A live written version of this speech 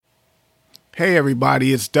Hey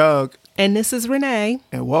everybody, it's Doug. And this is Renee.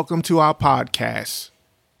 And welcome to our podcast,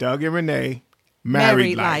 Doug and Renee,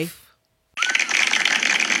 Married Life.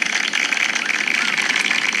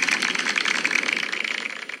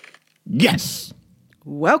 Yes.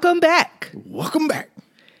 Welcome back. Welcome back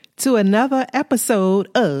to another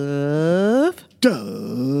episode of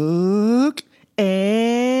Doug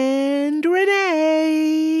and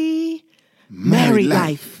Renee, Married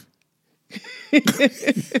Life.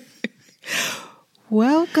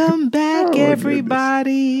 Welcome back,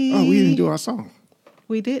 everybody. Oh, we didn't do our song.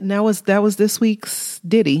 We didn't. That was this week's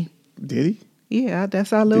ditty. Did he? Yeah,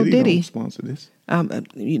 that's our little ditty. Don't sponsor this.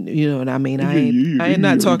 You know what I mean. I ain't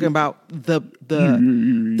not talking about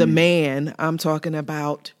the man. I'm talking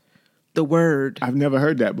about the word. I've never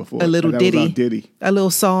heard that before. A little ditty. Ditty. A little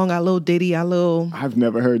song. A little ditty. A little. I've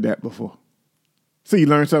never heard that before. So you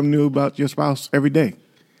learn something new about your spouse every day.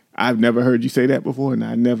 I've never heard you say that before, and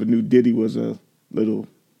I never knew ditty was a little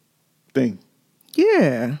thing.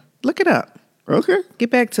 Yeah, look it up. Okay.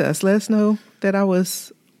 Get back to us. Let us know that I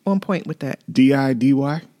was on point with that.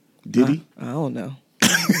 D-I-D-Y? Diddy? I don't know.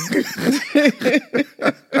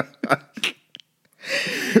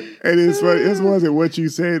 And it's funny. It wasn't what you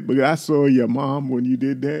said, but I saw your mom when you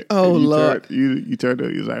did that. Oh, Lord. You turned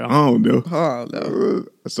up. You was like, I don't know. Oh, no.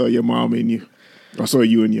 I saw your mom in you. I saw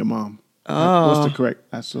you and your mom. Oh. What's the correct?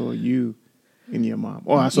 I saw you and your mom.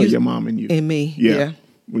 Oh, I saw your mom and you. And me. Yeah.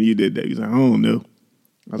 When you did that, you was like, I don't know.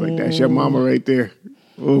 I was like, that's your mama right there.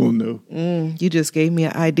 Oh, no. You just gave me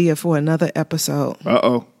an idea for another episode.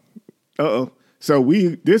 Uh-oh. So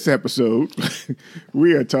this episode,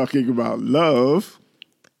 we are talking about love.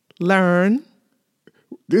 Learn.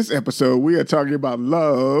 This episode, we are talking about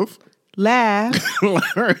love. Laugh.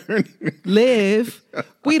 Learn. Live.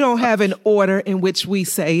 We don't have an order in which we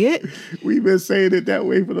say it. We've been saying it that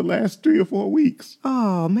way for the last 3 or 4 weeks.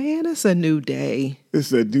 Oh, man, it's a new day.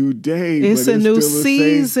 It's a new day. It's a new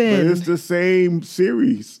season. But it's the same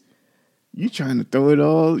series. You trying to throw it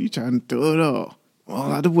all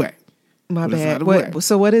out of the way. My bad.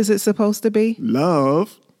 So what is it supposed to be?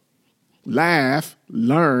 Love, laugh,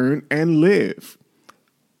 learn, and live.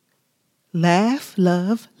 Laugh,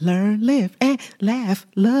 love, learn, live. And laugh,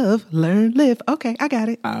 love, learn, live. Okay, I got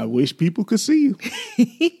it. I wish people could see you.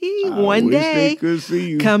 One day. They could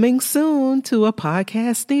see you. Coming soon to a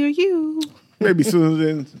podcast near you. Maybe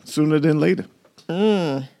sooner than later.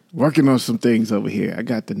 Working on some things over here. I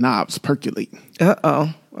got the knobs percolating.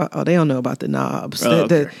 Uh-oh. They don't know about the knobs. Oh,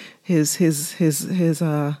 okay. His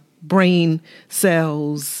brain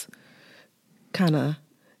cells kind of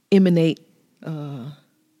emanate.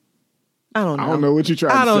 I don't know. I don't know what you're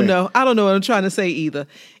trying to say. I don't know what I'm trying to say either.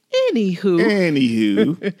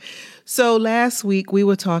 Anywho. So last week we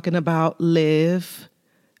were talking about live.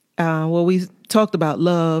 We talked about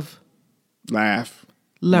love, laugh,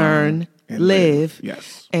 learn, and live.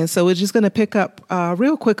 Yes. And so we're just going to pick up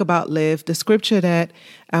real quick about live. The scripture that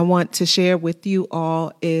I want to share with you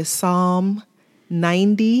all is Psalm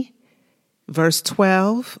 90, verse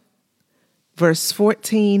 12, verse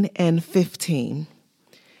 14 and 15.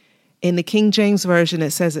 In the King James Version, it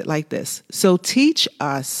says it like this. So teach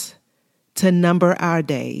us to number our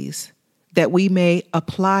days, that we may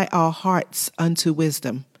apply our hearts unto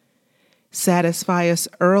wisdom. Satisfy us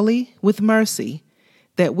early with mercy,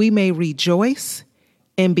 that we may rejoice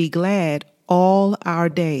and be glad all our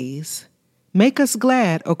days. Make us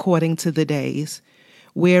glad according to the days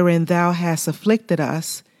wherein thou hast afflicted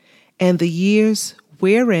us, and the years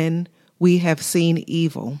wherein we have seen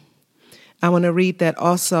evil. I want to read that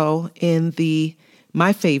also in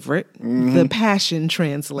my favorite, the Passion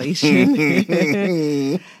Translation.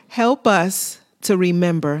 Help us to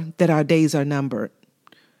remember that our days are numbered,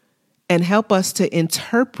 and help us to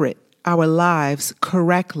interpret our lives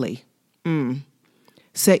correctly.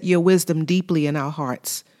 Set your wisdom deeply in our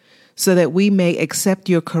hearts so that we may accept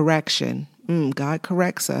your correction. God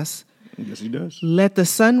corrects us. Yes, he does. Let the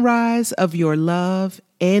sunrise of your love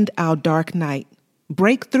end our dark night.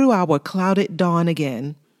 Break through our clouded dawn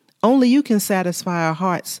again. Only you can satisfy our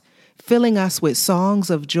hearts, filling us with songs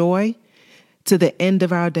of joy to the end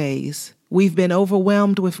of our days. We've been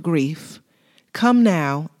overwhelmed with grief. Come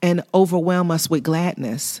now and overwhelm us with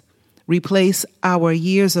gladness. Replace our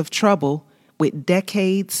years of trouble with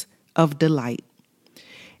decades of delight.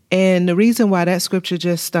 And the reason why that scripture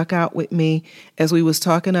just stuck out with me as we was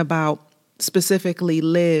talking about specifically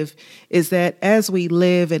live is that as we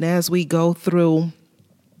live and as we go through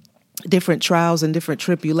different trials and different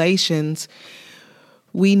tribulations,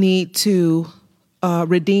 we need to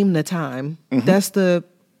redeem the time. That's the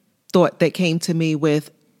thought that came to me with,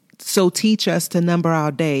 so teach us to number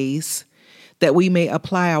our days, that we may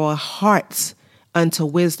apply our hearts unto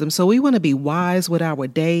wisdom. So we want to be wise with our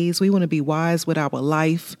days. We want to be wise with our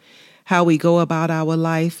life, how we go about our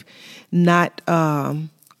life, not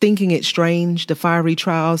thinking it strange, the fiery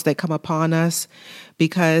trials that come upon us,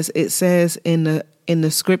 because it says in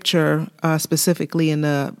the scripture, specifically in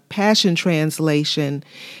the Passion Translation,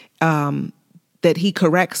 that he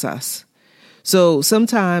corrects us. So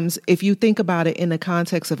sometimes if you think about it in the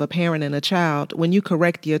context of a parent and a child, when you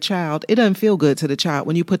correct your child, it doesn't feel good to the child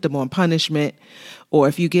when you put them on punishment, or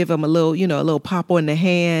if you give them a little pop on the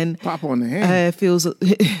hand. Pop on the hand. It feels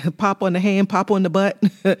pop on the hand, pop on the butt.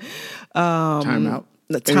 Time out.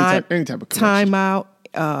 Any type of correction. Time out.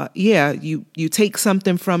 You take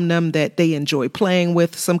something from them that they enjoy playing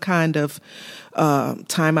with, some kind of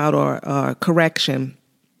time out or correction.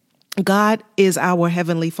 God is our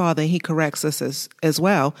Heavenly Father, and he corrects us as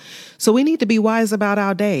well. So we need to be wise about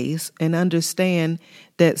our days and understand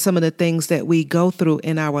that some of the things that we go through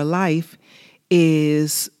in our life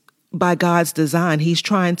is by God's design. He's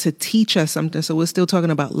trying to teach us something. So we're still talking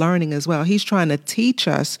about learning as well. He's trying to teach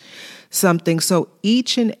us something. So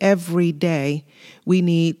each and every day we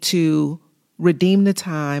need to redeem the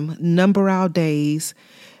time, number our days,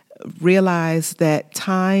 realize that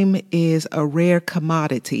time is a rare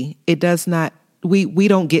commodity. It does not, we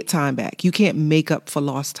don't get time back. You can't make up for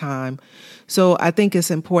lost time. So I think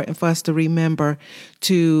it's important for us to remember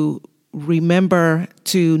to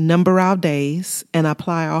number our days and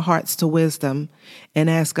apply our hearts to wisdom and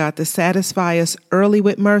ask God to satisfy us early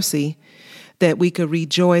with mercy, that we could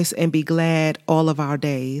rejoice and be glad all of our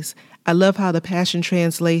days. I love how the Passion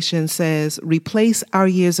Translation says, replace our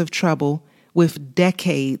years of trouble with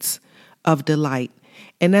decades of delight.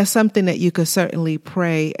 And that's something that you could certainly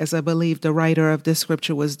pray, as I believe the writer of this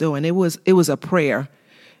scripture was doing. It was a prayer,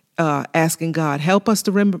 asking God, help us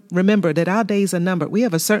to remember that our days are numbered. We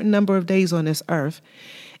have a certain number of days on this earth,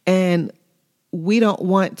 and we don't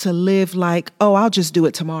want to live like, oh, I'll just do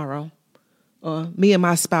it tomorrow. Or me and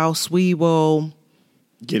my spouse, we will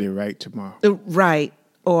get it right tomorrow. Right.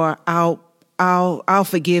 Or I'll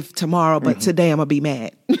forgive tomorrow, but today I'm gonna be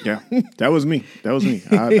mad. Yeah, that was me.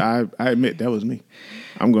 I admit that was me.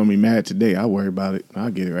 I'm gonna be mad today. I'll worry about it.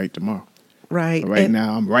 I'll get it right tomorrow. Right. But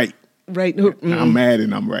now I'm right. Right. I'm mad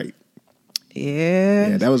and I'm right. Yeah.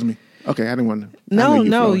 Yeah, that was me. Okay, I didn't want to.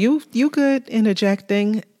 No, you good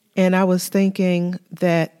interjecting, and I was thinking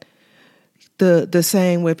that the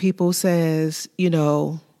saying where people says,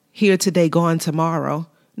 here today, gone tomorrow.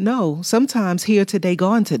 No, sometimes here today,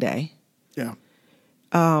 gone today. Yeah.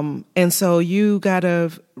 And so you got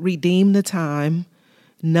to redeem the time,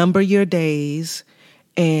 number your days,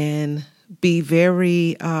 and be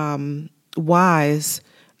very wise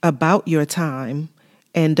about your time.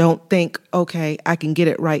 And don't think, okay, I can get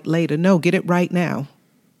it right later. No, get it right now.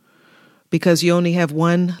 Because you only have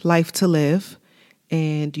one life to live,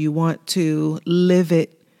 and you want to live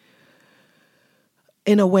it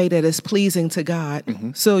in a way that is pleasing to God,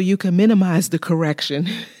 so you can minimize the correction.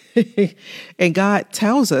 And God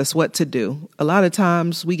tells us what to do. A lot of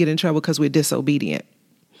times we get in trouble because we're disobedient.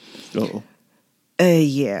 Uh-oh.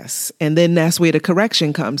 Yes. And then that's where the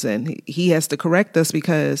correction comes in. He has to correct us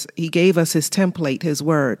because he gave us his template, his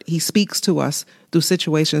word. He speaks to us through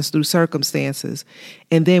situations, through circumstances.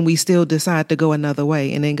 And then we still decide to go another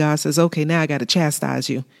way. And then God says, okay, now I got to chastise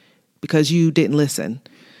you because you didn't listen.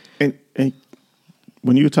 And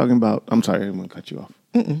when you were talking about, I'm sorry, I didn't want to cut you off.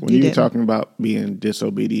 When you were talking about being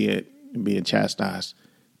disobedient and being chastised,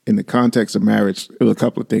 in the context of marriage, there were a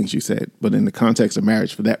couple of things you said, but in the context of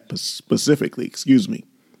marriage for that specifically,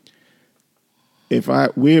 if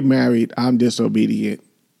we're married, I'm disobedient,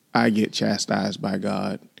 I get chastised by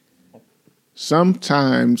God.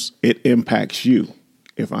 Sometimes it impacts you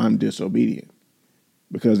if I'm disobedient,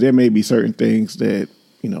 because there may be certain things that,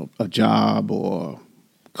 a job or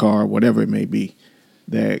car, whatever it may be,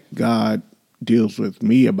 that God deals with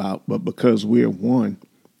me about, but because we're one,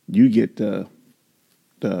 you get the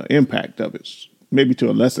impact of it, maybe to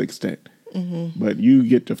a lesser extent, but you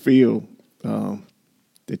get to feel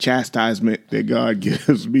the chastisement that God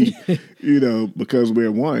gives me, because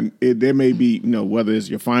we're one. There may be, whether it's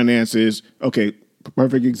your finances. Okay,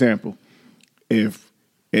 perfect example.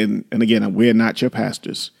 And again, we're not your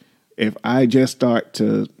pastors. If I just start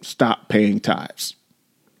to stop paying tithes,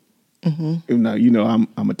 now,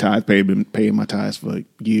 I'm a tithe payer, been paying my tithes for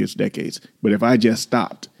years, decades. But if I just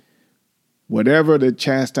stopped, whatever the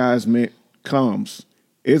chastisement comes,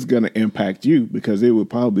 it's going to impact you, because it would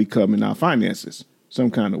probably come in our finances some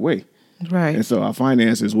kind of way. Right. And so our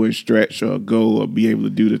finances wouldn't stretch or go or be able to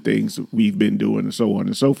do the things we've been doing and so on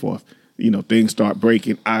and so forth. Things start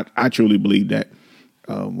breaking. I truly believe that.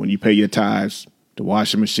 When you pay your tithes, the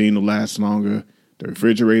washing machine will last longer, the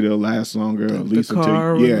refrigerator will last longer, at least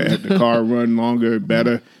the car run longer,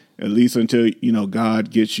 better, at least until,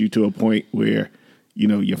 God gets you to a point where,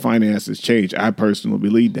 your finances change. I personally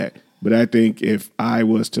believe that. But I think if I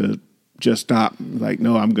was to just stop, like,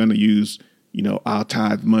 no, I'm going to use, our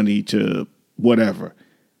tithe money to whatever,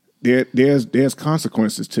 there's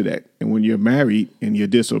consequences to that. And when you're married and you're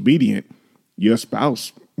disobedient, your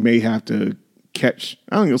spouse may have to catch,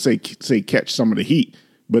 I don't even say catch some of the heat,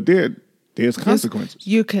 but there's consequences.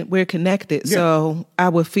 We're connected, so I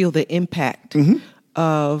would feel the impact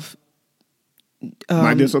of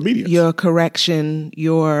my disobedience, your correction,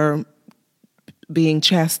 your being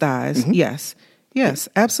chastised. Yes,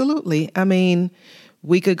 absolutely. I mean,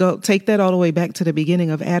 we could take that all the way back to the beginning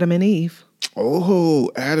of Adam and Eve.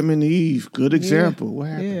 Oh, Adam and Eve. Good example. What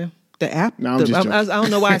happened? Yeah. The apple. No, I don't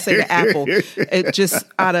know why I say the apple. It just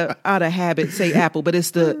out of habit say apple, but it's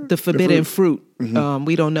the forbidden fruit.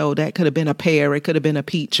 We don't know. That could have been a pear. It could have been a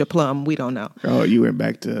peach, a plum. We don't know. Oh, you went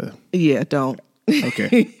back to. Yeah, don't.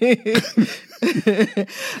 Okay.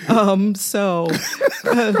 So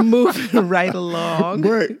moving right along.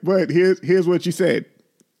 But here's what you said.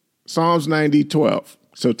 Psalms 90:12.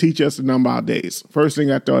 So teach us to number our days. First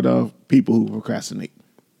thing I thought of, people who procrastinate.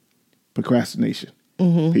 Procrastination.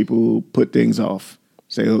 People who put things off.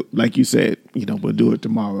 Say, like you said, we'll do it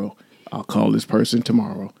tomorrow. I'll call this person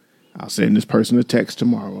tomorrow. I'll send this person a text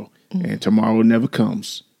tomorrow. And tomorrow never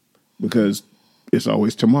comes because it's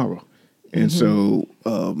always tomorrow. And so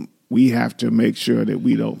we have to make sure that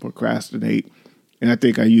we don't procrastinate. And I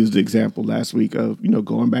think I used the example last week of,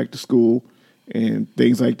 going back to school and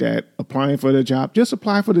things like that, applying for the job. Just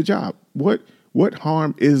apply for the job. What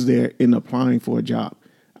harm is there in applying for a job?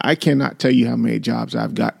 I cannot tell you how many jobs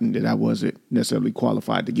I've gotten that I wasn't necessarily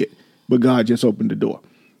qualified to get, but God just opened the door.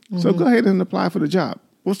 So go ahead and apply for the job.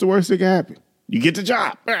 What's the worst that can happen? You get the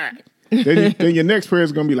job. Then your next prayer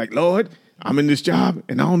is going to be like, Lord, I'm in this job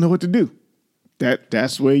and I don't know what to do.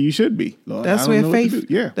 That's where you should be, Lord. That's where faith.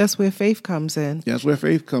 Yeah, that's where faith comes in. That's where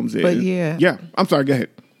faith comes in. But yeah. I'm sorry. Go ahead.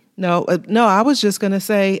 No. I was just going to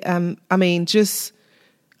say.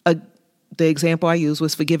 The example I used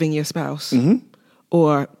was forgiving your spouse,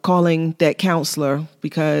 or calling that counselor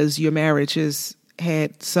because your marriage has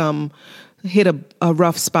hit a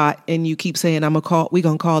rough spot, and you keep saying, we're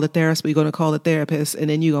going to call the therapist, we're going to call the therapist, and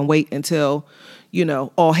then you're going to wait until,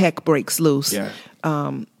 all heck breaks loose. Yeah.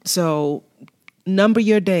 So number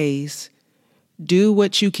your days, do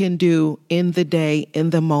what you can do in the day,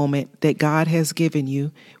 in the moment that God has given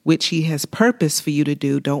you, which he has purpose for you to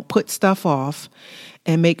do. Don't put stuff off,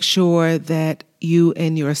 and make sure that you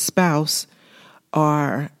and your spouse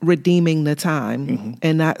are redeeming the time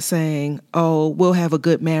and not saying, oh, we'll have a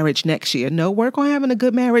good marriage next year. No, work on having a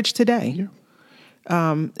good marriage today.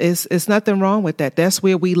 Yeah. It's nothing wrong with that. That's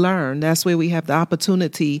where we learn. That's where we have the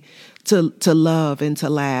opportunity to love and to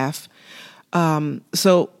laugh.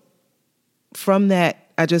 So from that,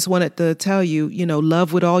 I just wanted to tell you,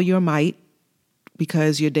 love with all your might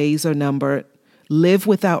because your days are numbered. Live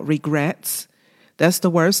without regrets. That's the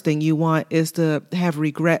worst thing you want, is to have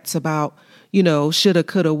regrets about, shoulda,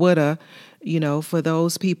 coulda, woulda, for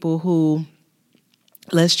those people who,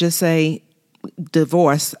 let's just say,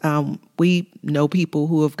 divorce. We know people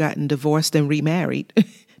who have gotten divorced and remarried,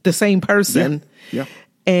 the same person. Yeah.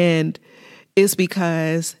 And it's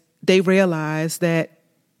because they realized that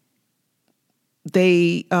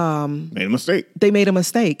they made a mistake. They made a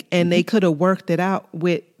mistake, and they could have worked it out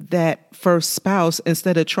with that first spouse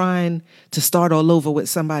instead of trying to start all over with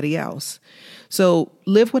somebody else. So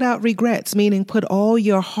live without regrets, meaning put all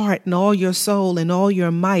your heart and all your soul and all your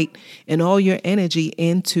might and all your energy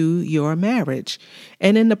into your marriage.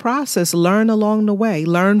 And in the process, learn along the way.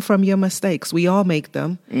 Learn from your mistakes. We all make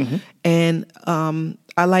them. And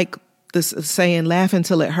I like this saying, laugh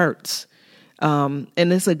until it hurts. And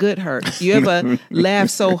it's a good hurt. You ever laugh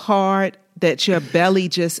so hard that your belly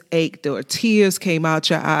just ached or tears came out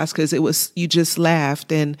your eyes because you just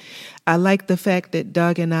laughed? And I like the fact that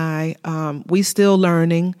Doug and I, we still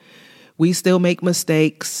learning. We still make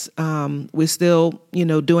mistakes. We're still,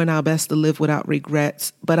 doing our best to live without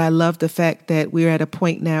regrets. But I love the fact that we're at a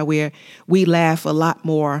point now where we laugh a lot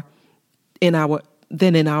more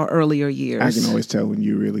than in our earlier years. I can always tell when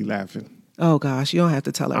you're really laughing. Oh, gosh, you don't have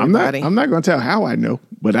to tell everybody. I'm not going to tell how I know,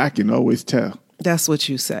 but I can always tell. That's what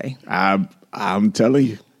you say. I'm telling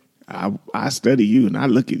you. I study you and I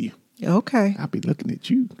look at you. Okay. I'll be looking at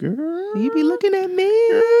you, girl. You be looking at me.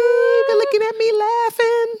 You be looking at me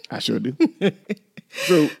laughing. I sure do.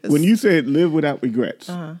 So when you said live without regrets,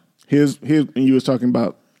 here's and you was talking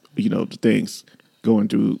about, the things going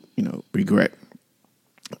through, regret.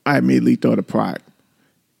 I immediately thought of pride.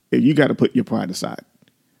 If you got to put your pride aside,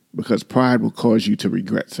 because pride will cause you to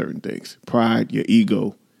regret certain things. Pride, your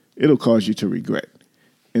ego, it'll cause you to regret.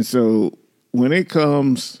 And so when it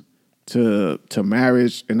comes to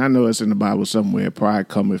marriage, and I know it's in the Bible somewhere, pride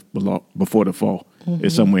cometh before the fall. Mm-hmm.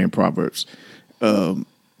 It's somewhere in Proverbs.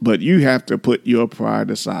 But you have to put your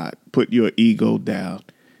pride aside, put your ego down,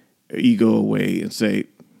 ego away, and say,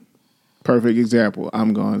 perfect example,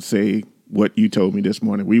 I'm going to say what you told me this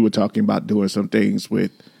morning. We were talking about doing some things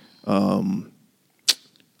with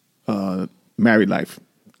married life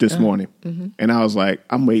this morning. Mm-hmm. And I was like,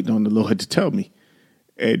 I'm waiting on the Lord to tell me.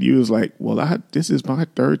 And you was like, well, this is my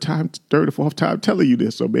third or fourth time telling you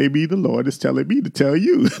this. So maybe the Lord is telling me to tell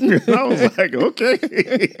you. And I was like, okay.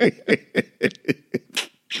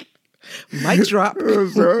 Mic drop.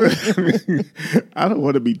 So, I don't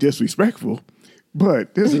want to be disrespectful,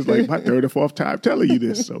 but this is like my third or fourth time telling you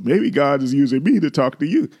this. So maybe God is using me to talk to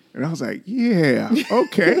you. And I was like, yeah,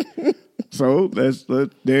 okay. So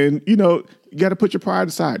then, you got to put your pride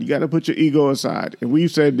aside. You got to put your ego aside. And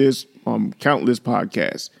we've said this on countless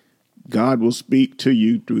podcasts. God will speak to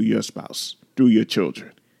you through your spouse, through your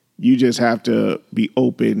children. You just have to be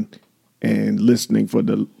open and listening for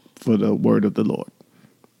the word of the Lord.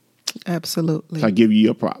 Absolutely. So I give you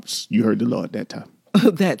your props. You heard the Lord that time.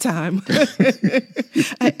 That time.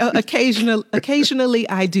 Occasionally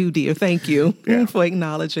I do, dear. Thank you for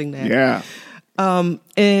acknowledging that. Yeah.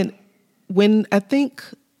 And when I think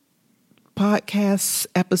podcast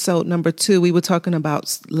episode number 2, we were talking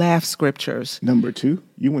about laugh scriptures. Number 2?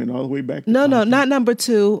 You went all the way back to No, not number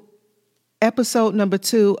 2. Episode number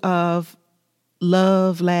 2 of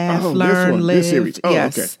Love, Laugh, Learn, Live. This series. Oh,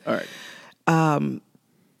 yes. Okay. All right.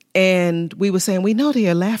 And we were saying, we know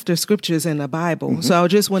there are laughter scriptures in the Bible. Mm-hmm. So I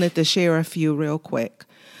just wanted to share a few real quick.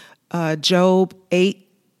 Job 8,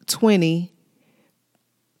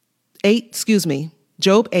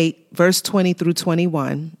 verse 20 through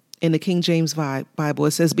 21 in the King James Bible.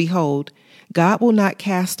 It says, behold, God will not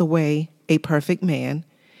cast away a perfect man,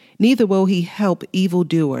 neither will he help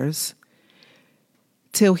evildoers,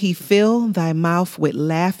 till he fill thy mouth with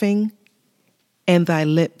laughing and thy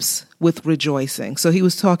lips with rejoicing. So he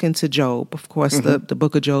was talking to Job. Of course, mm-hmm. the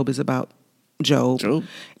book of Job is about Job.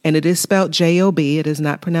 And it is spelled J-O-B. It is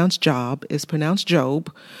not pronounced Job. It's pronounced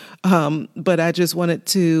Job. But I just wanted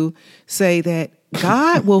to say that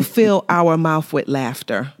God will fill our mouth with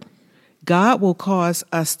laughter. God will cause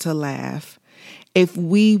us to laugh if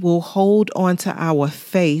we will hold on to our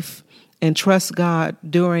faith and trust God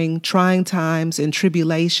during trying times and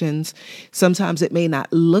tribulations. Sometimes it may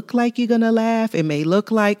not look like you're going to laugh. It may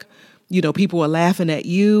look like, people are laughing at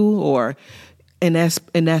you, and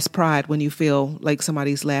that's pride when you feel like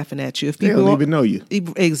somebody's laughing at you. If people they don't even know you.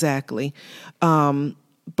 Exactly.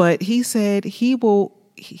 But he said he will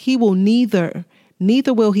neither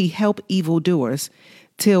will he help evildoers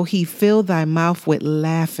till he fill thy mouth with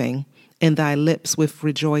laughing and thy lips with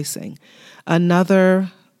rejoicing.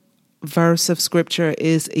 Another verse of scripture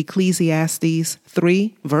is Ecclesiastes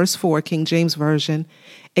 3, verse 4, King James Version,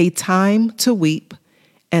 a time to weep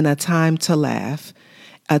and a time to laugh,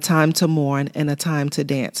 a time to mourn and a time to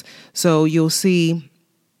dance. So you'll see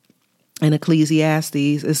in Ecclesiastes,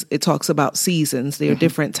 it talks about seasons. There are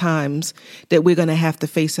different times that we're going to have to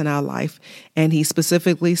face in our life. And he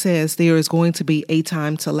specifically says there is going to be a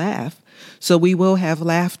time to laugh. So we will have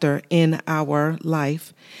laughter in our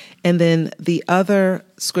life. And then the other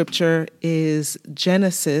scripture is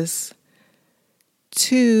Genesis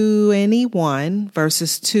 21,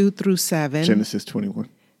 verses 2 through 7. Genesis 21.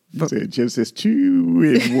 You said Genesis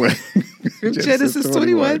 2 and 1. Genesis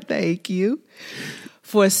 21, thank you.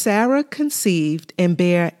 For Sarah conceived and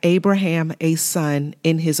bare Abraham a son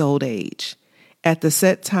in his old age, at the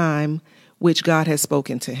set time which God had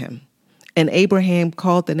spoken to him. And Abraham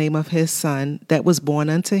called the name of his son that was born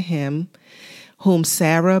unto him, whom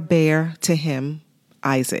Sarah bare to him,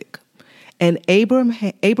 Isaac. And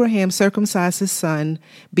Abraham circumcised his son,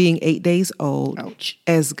 being 8 days old,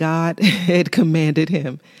 as God had commanded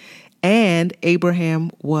him. And Abraham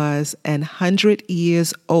was 100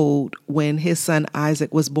 years old when his son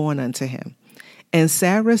Isaac was born unto him. And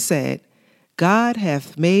Sarah said, God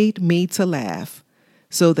hath made me to laugh,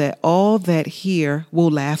 so that all that hear will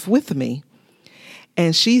laugh with me.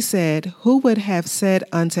 And she said, who would have said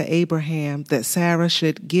unto Abraham that Sarah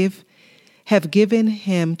should have given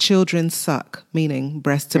him children suck, meaning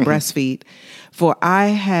breast to breastfeed, for I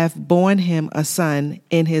have borne him a son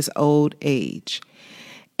in his old age.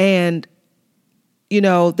 And,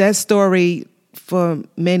 that story for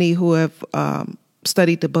many who have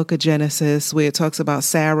studied the book of Genesis, where it talks about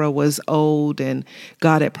Sarah was old and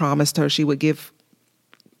God had promised her she would give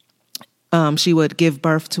She would give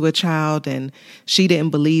birth to a child, and she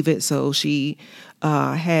didn't believe it, so she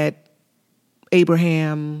had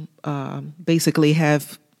Abraham basically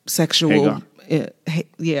have sexual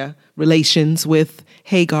relations with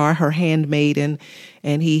Hagar, her handmaid,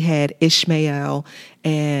 and he had Ishmael,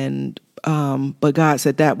 and but God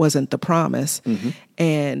said that wasn't the promise.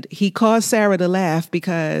 And he caused Sarah to laugh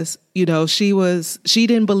because, she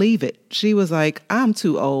didn't believe it. She was like, I'm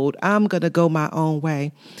too old. I'm going to go my own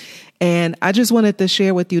way. And I just wanted to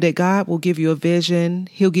share with you that God will give you a vision.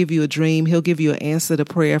 He'll give you a dream. He'll give you an answer to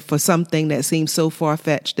prayer for something that seems so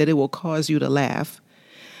far-fetched that it will cause you to laugh.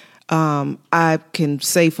 I can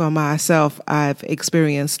say for myself, I've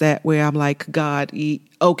experienced that where I'm like, God,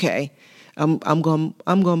 okay, I'm going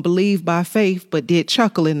to believe by faith, but did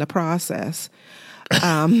chuckle in the process.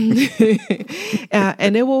 And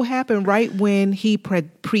it will happen right when he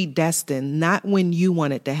predestined, not when you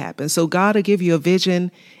want it to happen. So God will give you a vision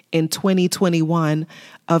in 2021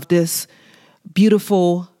 of this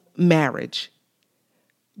beautiful marriage.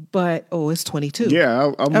 But it's 22.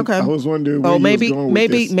 Yeah, okay. I was wondering where maybe you was going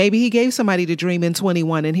maybe with this. maybe he gave somebody the dream in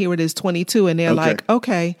 21, and here it is 22, and they're like,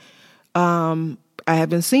 okay, I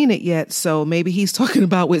haven't seen it yet, so maybe he's talking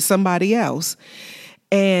about with somebody else.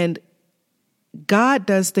 And God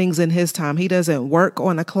does things in his time. He doesn't work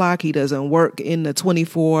on a clock. He doesn't work in the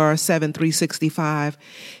 24/7, 365.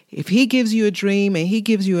 If he gives you a dream and he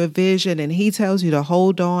gives you a vision and he tells you to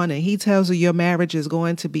hold on and he tells you your marriage is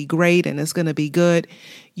going to be great and it's going to be good,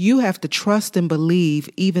 you have to trust and believe,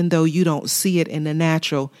 even though you don't see it in the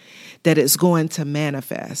natural, that it's going to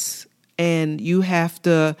manifest. And you have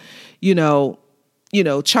to,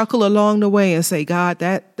 chuckle along the way and say, God,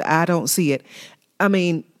 that I don't see it. I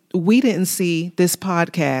mean, we didn't see this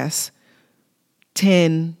podcast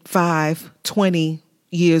 10, 5, 20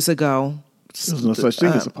 years ago. There's no such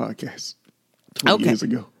thing as a podcast 20 years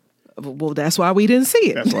ago. Well, that's why we didn't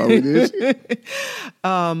see it. That's why we didn't see it.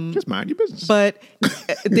 Just mind your business. But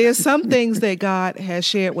there's some things that God has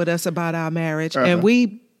shared with us about our marriage. And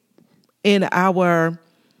we, in our,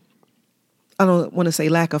 I don't want to say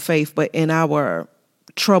lack of faith, but in our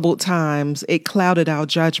troubled times, it clouded our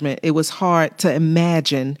judgment. It was hard to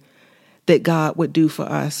imagine that God would do for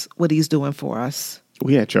us what he's doing for us.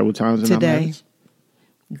 We had troubled times in today. Our marriage.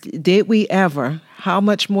 Did we ever? How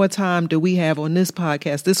much more time do we have on this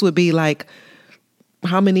podcast? This would be like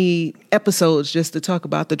how many episodes just to talk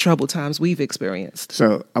about the troubled times we've experienced?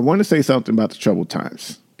 So I want to say something about the troubled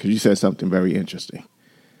times because you said something very interesting.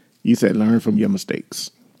 You said learn from your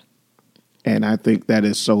mistakes. And I think that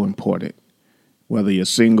is so important. Whether you're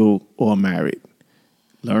single or married,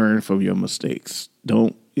 learn from your mistakes.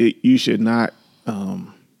 You should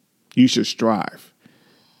strive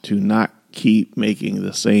to not keep making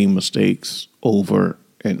the same mistakes over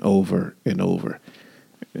and over and over.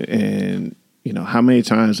 And, how many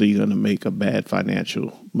times are you going to make a bad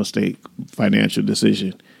financial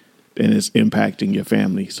decision, and it's impacting your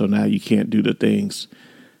family? So now you can't do the things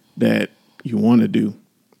that you want to do,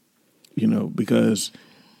 because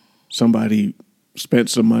somebody spent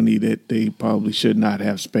some money that they probably should not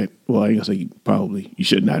have spent. Well, I guess probably you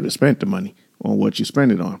should not have spent the money on what you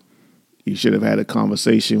spent it on. You should have had a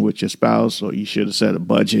conversation with your spouse, or you should have set a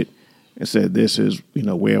budget and said, this is,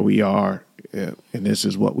 where we are, and this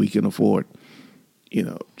is what we can afford.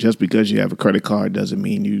 Just because you have a credit card doesn't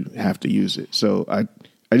mean you have to use it. So I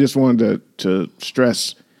just wanted to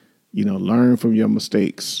stress, learn from your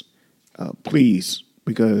mistakes, please,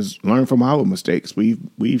 because learn from our mistakes.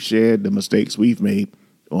 We've shared the mistakes we've made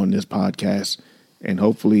on this podcast, and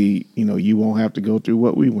hopefully, you won't have to go through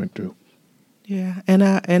what we went through. Yeah, and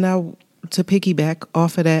I to piggyback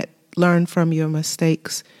off of that, learn from your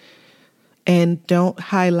mistakes, and don't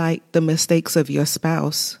highlight the mistakes of your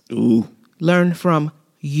spouse. Ooh. Learn from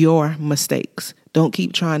your mistakes. Don't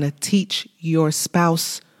keep trying to teach your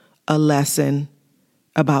spouse a lesson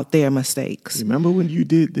about their mistakes. Remember when you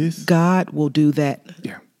did this? God will do that.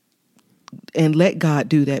 Yeah. And let God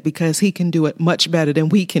do that, because he can do it much better than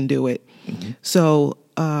we can do it. Mm-hmm. So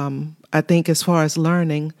I think as far as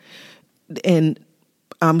learning, and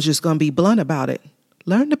I'm just going to be blunt about it,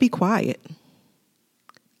 learn to be quiet.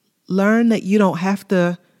 Learn that you don't have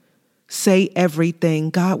to say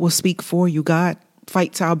everything. God will speak for you. God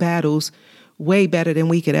fights our battles way better than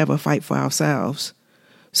we could ever fight for ourselves.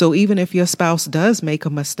 So even if your spouse does make a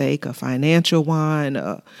mistake, a financial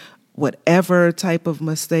one, whatever type of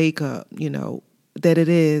mistake, that it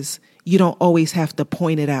is, you don't always have to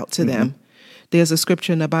point it out to them. There's a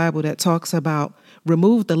scripture in the Bible that talks about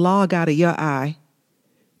remove the log out of your eye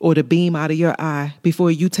or the beam out of your eye before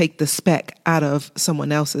you take the speck out of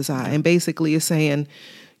someone else's eye. And basically it's saying,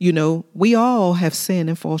 we all have sinned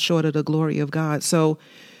and fall short of the glory of God. So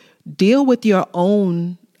deal with your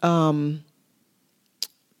own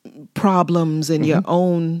problems and your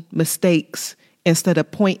own mistakes instead of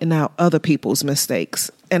pointing out other people's mistakes.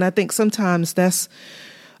 And I think sometimes that's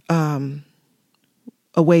a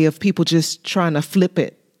way of people just trying to flip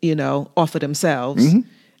it, off of themselves,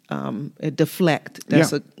 deflect.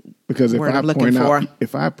 That's a because word I'm looking for.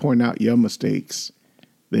 If I point out your mistakes,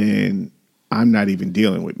 then I'm not even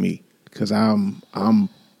dealing with me, because I'm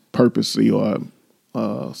purposely or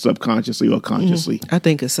subconsciously or consciously. I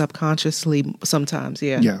think it's subconsciously sometimes.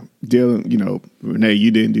 Yeah. Yeah. Dealing, Renee,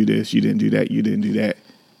 you didn't do this, you didn't do that, you didn't do that.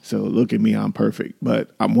 So look at me, I'm perfect. But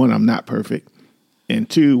I'm not perfect. And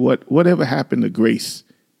two, whatever happened to grace,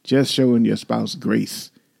 just showing your spouse grace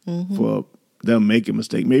for them making a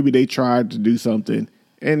mistake. Maybe they tried to do something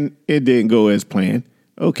and it didn't go as planned.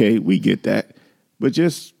 Okay, we get that. But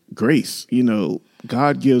just grace,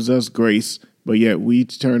 God gives us grace, but yet we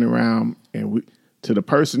turn around and to the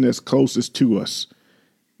person that's closest to us,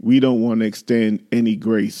 we don't want to extend any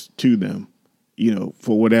grace to them,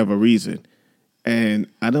 for whatever reason. And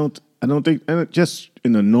I don't think, just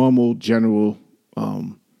in a normal, general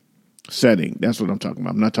setting, that's what I'm talking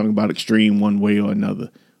about. I'm not talking about extreme one way or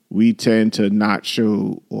another. We tend to not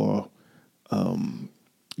show or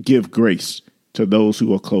give grace to those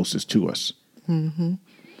who are closest to us. Mm-hmm.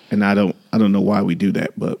 And I don't know why we do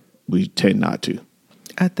that, but we tend not to.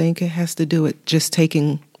 I think it has to do with just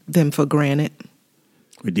taking them for granted.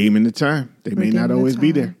 Redeeming the time. They may not always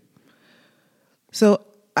be there. So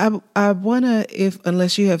I want to,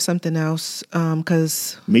 unless you have something else,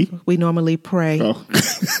 because we normally pray. Oh.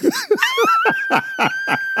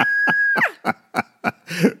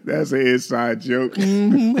 That's an inside joke.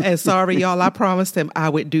 And sorry, y'all, I promised him I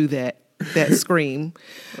would do that scream.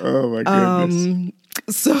 Oh, my goodness.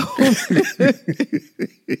 So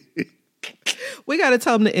we got to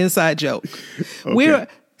tell them the inside joke. Okay. We're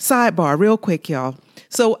sidebar real quick, y'all.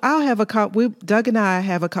 So I'll have Doug and I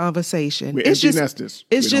have a conversation. We're empty nesters.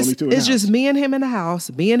 It's just me and him in the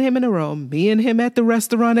house, me and him in the room, me and him at the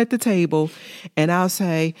restaurant at the table. And I'll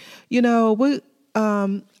say,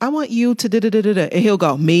 I want you to da-da-da-da-da. And he'll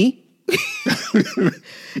go, me? And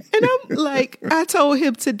I'm like, I told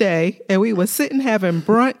him today, and we were sitting having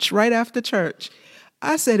brunch right after church.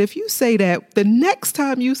 I said, if you say that, the next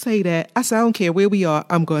time you say that, I said, I don't care where we are,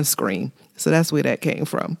 I'm going to scream. So that's where that came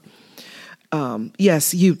from.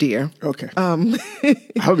 Yes, you, dear. Okay.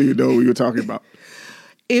 How do you know what we were talking about?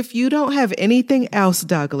 If you don't have anything else,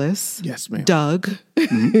 Douglas. Yes, ma'am. Doug,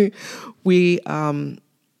 we are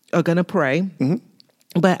going to pray. Mm-hmm.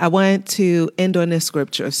 But I wanted to end on this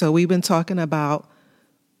scripture. So we've been talking about...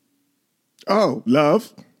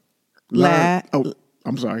 love.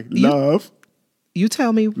 I'm sorry. Love. You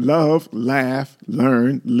tell me. Love, laugh,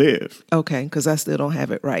 learn, live. Okay, because I still don't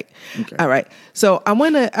have it right. Okay. All right. So I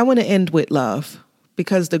want to end with love,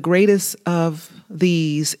 because the greatest of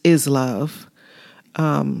these is love.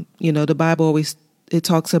 The Bible always, it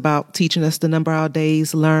talks about teaching us to number our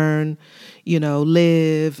days, learn,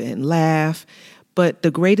 live and laugh. But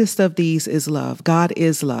the greatest of these is love. God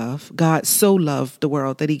is love. God so loved the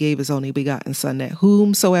world that he gave his only begotten Son, that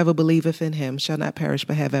whomsoever believeth in him shall not perish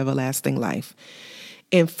but have everlasting life.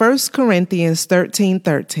 In 1 Corinthians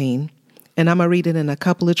 13:13, and I'm going to read it in a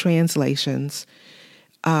couple of translations,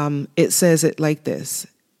 it says it like this: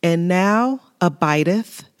 And now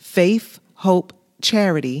abideth faith, hope,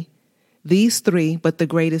 charity, these three, but the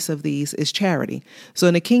greatest of these is charity. So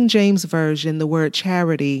in the King James Version, the word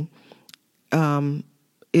charity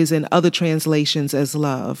is in other translations as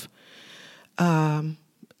love.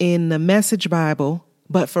 In the Message Bible,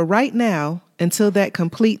 but for right now, until that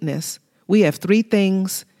completeness, we have three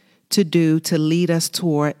things to do to lead us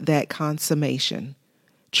toward that consummation: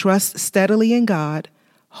 trust steadily in God,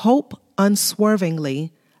 hope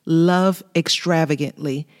unswervingly, love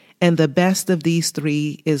extravagantly, and the best of these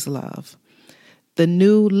three is love. The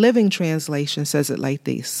New Living Translation says it like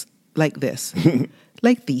this.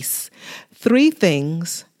 Like these. Three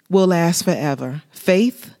things will last forever: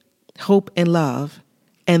 faith, hope, and love.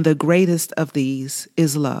 And the greatest of these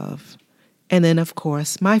is love. And then, of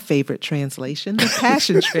course, my favorite translation, the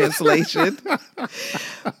Passion Translation.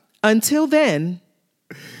 Until then,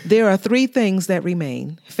 there are three things that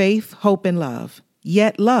remain: faith, hope, and love.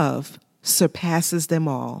 Yet love surpasses them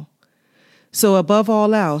all. So above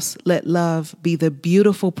all else, let love be the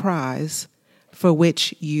beautiful prize for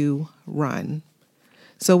which you run.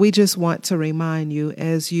 So we just want to remind you,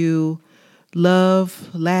 as you love,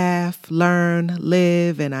 laugh, learn,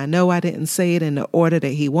 live, and I know I didn't say it in the order that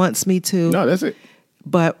he wants me to. No, that's it.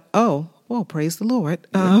 But, praise the Lord.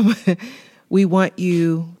 we want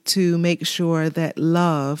you to make sure that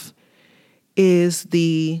love is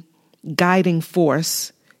the guiding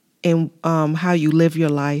force in how you live your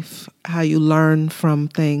life, how you learn from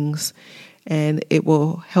things, and it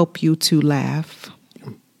will help you to laugh.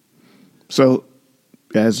 So,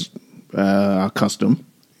 as our custom,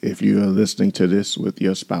 if you are listening to this with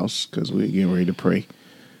your spouse, because we're getting ready to pray,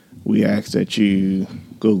 we ask that you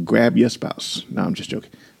go grab your spouse. No, I'm just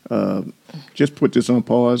joking. Just put this on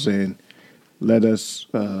pause and let us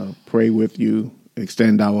pray with you,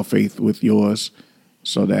 extend our faith with yours,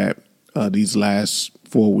 so that these last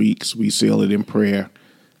 4 weeks we seal it in prayer.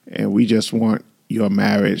 And we just want your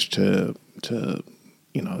marriage to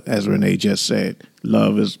as Renee just said,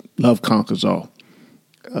 love conquers all.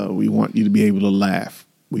 We want you to be able to laugh.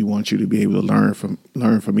 We want you to be able to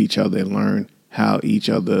learn from each other and learn how each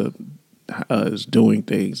other is doing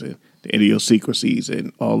things, and the idiosyncrasies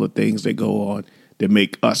and all the things that go on that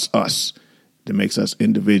make us, that makes us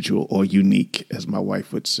individual or unique, as my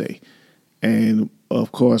wife would say. And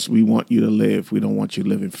of course, we want you to live. We don't want you to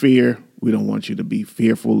live in fear. We don't want you to be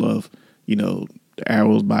fearful of, the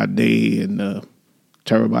arrows by day and the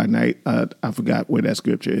terror by night. I forgot where that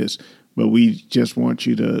scripture is, but we just want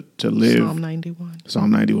you to live.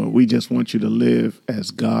 Psalm 91. We just want you to live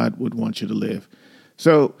as God would want you to live.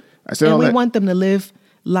 So I said, and we want them to live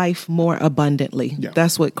life more abundantly. Yeah.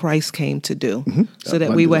 That's what Christ came to do, so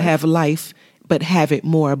that we would have life, but have it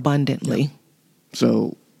more abundantly. Yeah.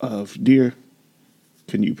 So, dear,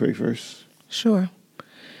 can you pray first? Sure.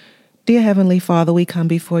 Dear Heavenly Father, we come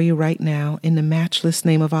before you right now in the matchless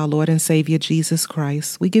name of our Lord and Savior, Jesus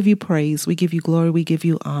Christ. We give you praise, we give you glory, we give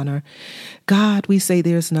you honor. God, we say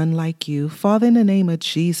there's none like you. Father, in the name of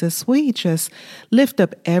Jesus, we just lift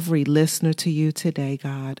up every listener to you today,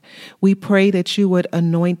 God. We pray that you would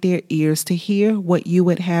anoint their ears to hear what you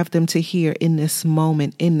would have them to hear in this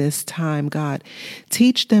moment, in this time, God.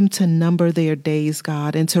 Teach them to number their days,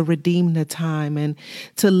 God, and to redeem the time and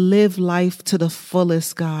to live life to the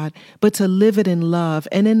fullest, God, but to live it in love,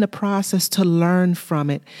 and in the process to learn from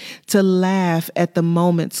it, to laugh at the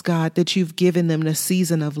moments, God, that you've given them, the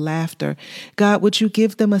season of laughter. God, would you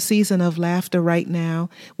give them a season of laughter right now?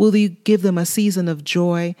 Will you give them a season of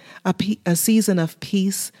joy, a season of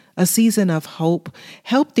peace, a season of hope?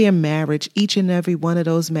 Help their marriage, each and every one of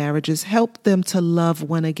those marriages. Help them to love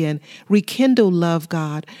one again. Rekindle love,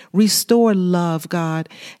 God. Restore love, God.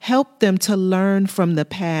 Help them to learn from the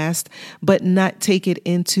past, but not take it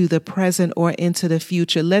into the present or into the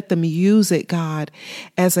future. Let them use it, God,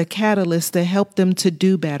 as a catalyst to help them to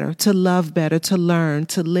do better, to love better, to learn,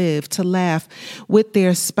 to live, to laugh with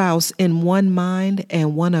their spouse in one mind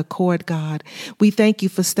and one accord, God. We thank you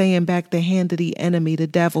for staying back the hand of the enemy, the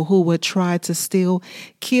devil, who would try to steal,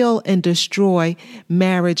 kill, and destroy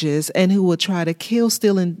marriages, and who would try to kill,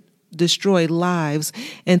 steal, and destroy lives,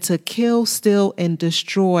 and to kill, steal, and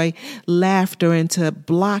destroy laughter, and to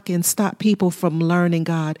block and stop people from learning,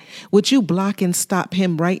 God. Would you block and stop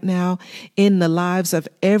him right now in the lives of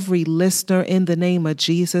every listener in the name of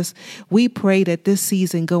Jesus? We pray that this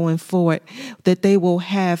season going forward, that they will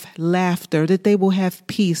have laughter, that they will have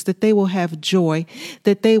peace, that they will have joy,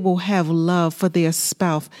 that they will have love for their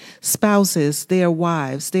spouses, their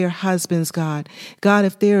wives, their husbands, God. God,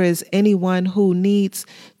 if there is anyone who needs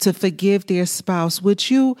to forgive their spouse, would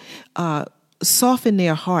you soften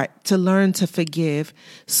their heart to learn to forgive,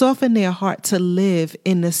 soften their heart to live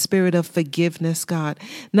in the spirit of forgiveness, God,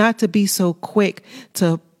 not to be so quick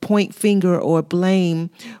to point finger or blame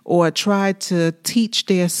or try to teach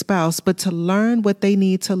their spouse, but to learn what they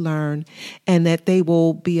need to learn, and that they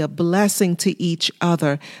will be a blessing to each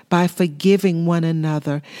other by forgiving one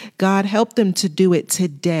another. God, help them to do it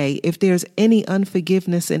today. If there's any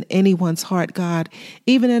unforgiveness in anyone's heart, God,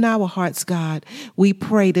 even in our hearts, God, we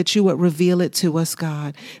pray that you would reveal it to us,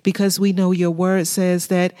 God, because we know your word says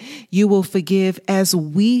that you will forgive as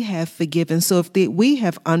we have forgiven. So if we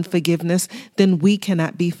have unforgiveness, then we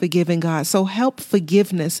cannot be forgiven, God. So help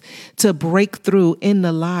forgiveness to break through in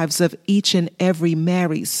the lives of each and every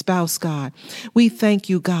married spouse, God. We thank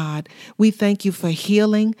you, God. We thank you for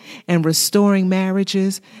healing and restoring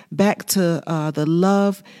marriages back to the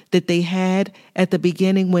love that they had at the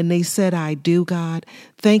beginning when they said, I do, God.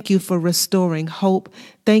 Thank you for restoring hope.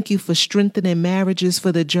 Thank you for strengthening marriages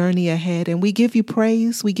for the journey ahead. And we give you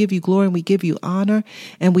praise, we give you glory, and we give you honor.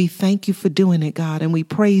 And we thank you for doing it, God. And we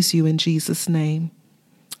praise you in Jesus' name.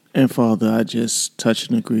 And Father, I just touch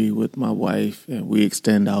and agree with my wife, and we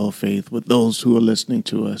extend our faith with those who are listening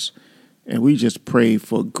to us. And we just pray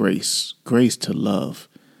for grace to love.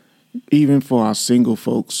 Even for our single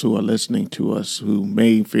folks who are listening to us, who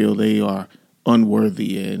may feel they are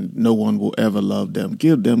unworthy and no one will ever love them.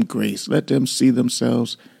 Give them grace. Let them see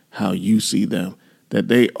themselves how you see them, that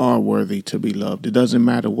they are worthy to be loved. It doesn't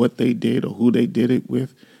matter what they did or who they did it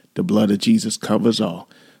with. The blood of Jesus covers all.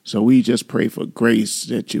 So we just pray for grace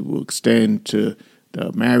that you will extend to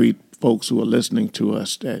the married folks who are listening to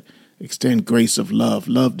us, that extend grace of love,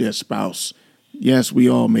 love their spouse. Yes, we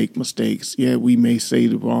all make mistakes. Yeah, we may say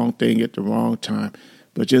the wrong thing at the wrong time,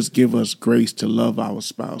 but just give us grace to love our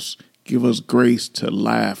spouse. Give us grace to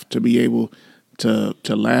laugh, to be able to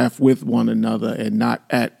laugh with one another and not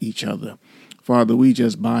at each other. Father, we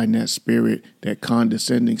just bind that spirit, that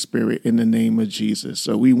condescending spirit, in the name of Jesus.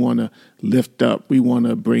 So we want to lift up. We want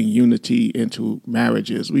to bring unity into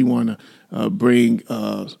marriages. We want to bring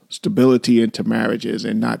stability into marriages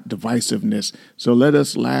and not divisiveness. So let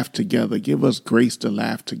us laugh together. Give us grace to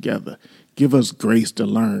laugh together. Give us grace to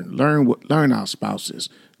learn. Learn our spouses.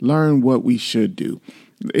 Learn what we should do.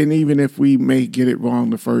 And even if we may get it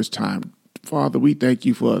wrong the first time, Father, we thank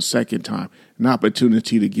you for a second time, an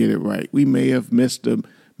opportunity to get it right. We may have missed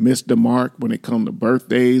the mark when it comes to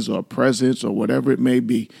birthdays or presents or whatever it may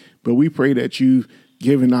be, but we pray that you've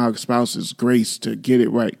given our spouses grace to get it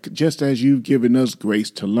right, just as you've given us grace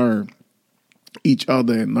to learn each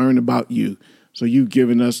other and learn about you. So you've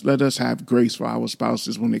given us, let us have grace for our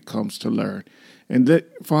spouses when it comes to learn. And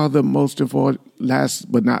that, Father, most of all,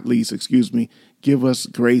 last but not least, give us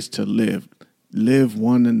grace to live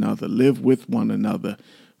one another, live with one another.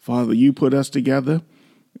 Father, you put us together,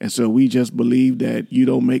 and so we just believe that you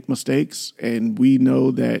don't make mistakes, and we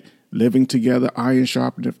know that living together, iron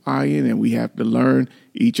sharpeneth iron, and we have to learn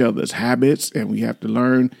each other's habits, and we have to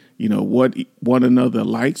learn, what one another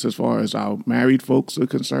likes as far as our married folks are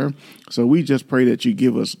concerned. So we just pray that you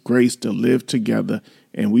give us grace to live together,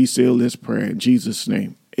 and we seal this prayer in Jesus'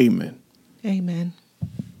 name. Amen. Amen.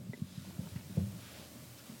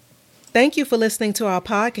 Thank you for listening to our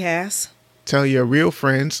podcast. Tell your real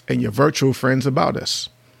friends and your virtual friends about us.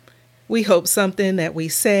 We hope something that we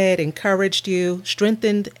said encouraged you,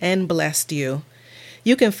 strengthened, and blessed you.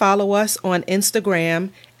 You can follow us on Instagram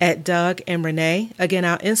at Doug and Renee. Again,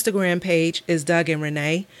 our Instagram page is Doug and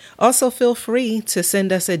Renee. Also, feel free to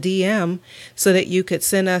send us a DM so that you could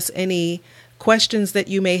send us any questions that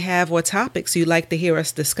you may have or topics you'd like to hear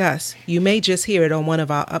us discuss. You may just hear it on one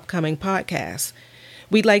of our upcoming podcasts.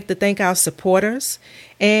 We'd like to thank our supporters,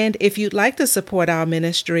 and if you'd like to support our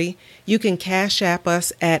ministry, you can Cash App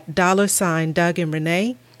us at $ Doug and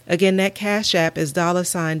Renee. Again, that Cash App is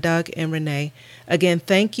 $ Doug and Renee. Again,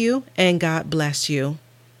 thank you, and God bless you.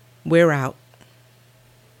 We're out.